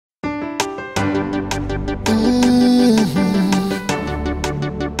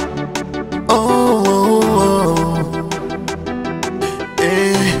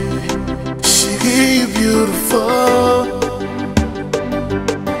She beautiful.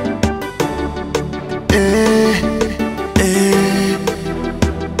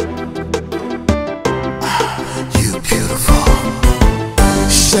 You beautiful.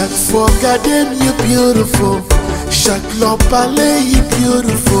 Chaque fois regarder you beautiful. Chaque l'en parler you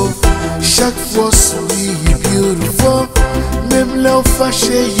beautiful. Chaque fois sourire you beautiful. Même l'en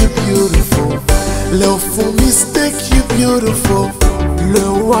fâché you beautiful. L'en font mistake you beautiful. Le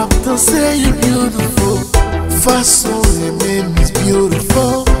rap danser you beautiful. Façon aimer is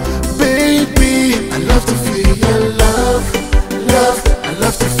beautiful. Baby, I love to feel your love, love. I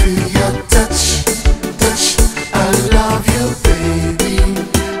love to feel your touch, touch. I love you, baby,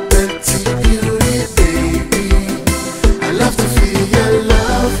 Betty beauty, baby. I love to feel your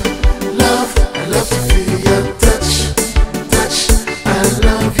love, love. I love to feel your touch, touch. I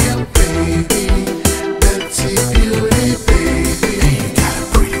love you, baby, Betty beauty, baby. And you got a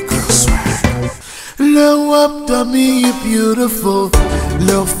pretty girl swag. Low up, dummy, you beautiful.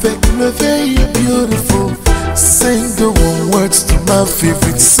 Love fake levé, you beautiful. Sing the one words to my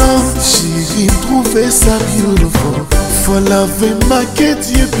favorite song. She trouvé ça beautiful. For loving my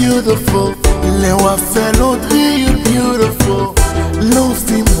kids, you beautiful. Lewa fait Laundry, you beautiful.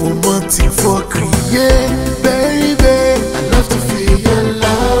 Loving romantic for crier, baby. I love to feel your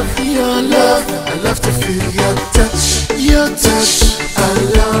love, your love. I love to feel your touch, your touch. I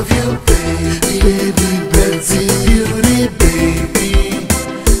love you, baby, baby, Betty beauty, baby.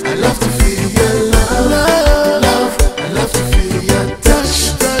 I love to feel your love, love. I love to feel your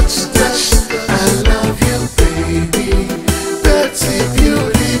touch, touch, touch. I love you, baby, Betty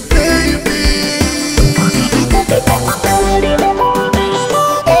beauty, baby.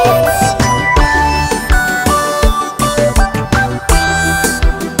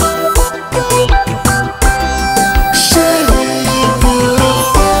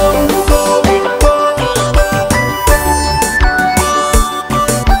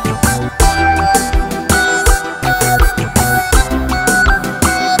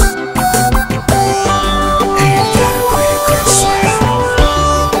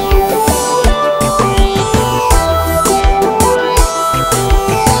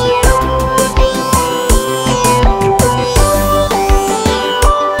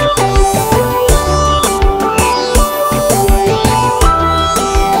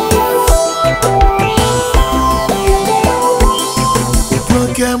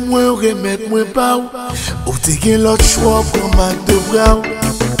 Moi remettre moi pas ou t'es gen l'autre choix pour ma de bras.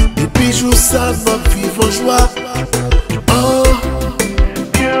 Et puis jour ça va vivre en joie. Oh,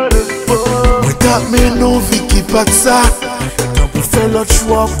 beautiful. Moi t'as mes non vie qui pas de ça. Quand vous faites l'autre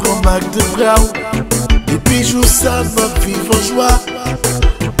choix pour ma de bras. Et puis jour ça va vivre en joie.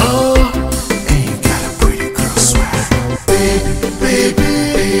 Oh, and you got a pretty girl swag. Baby, baby,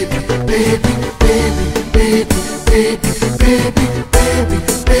 baby, baby, baby, baby, baby, baby.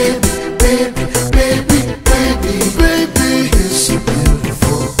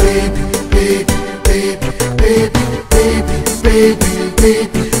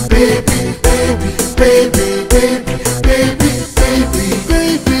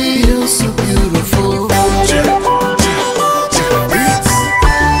 Baby, you're so beautiful.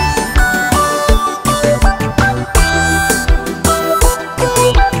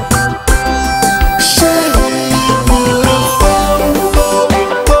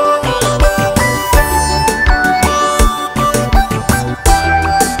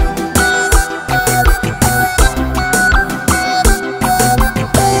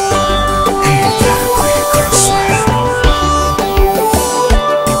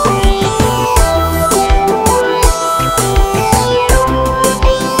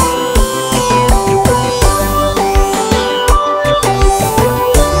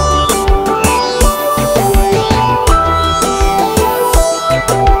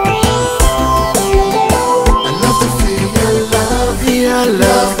 I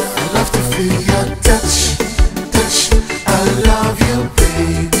love to feel your touch, touch. I love you,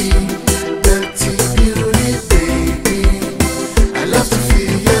 baby, Betty beauty, baby. I love to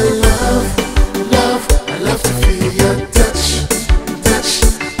feel your love, love. I love to feel your touch, touch.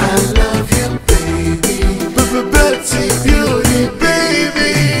 I love you, baby, Betty beauty, baby.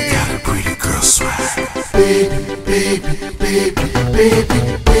 You got a pretty girl swag. Baby, baby, baby, baby.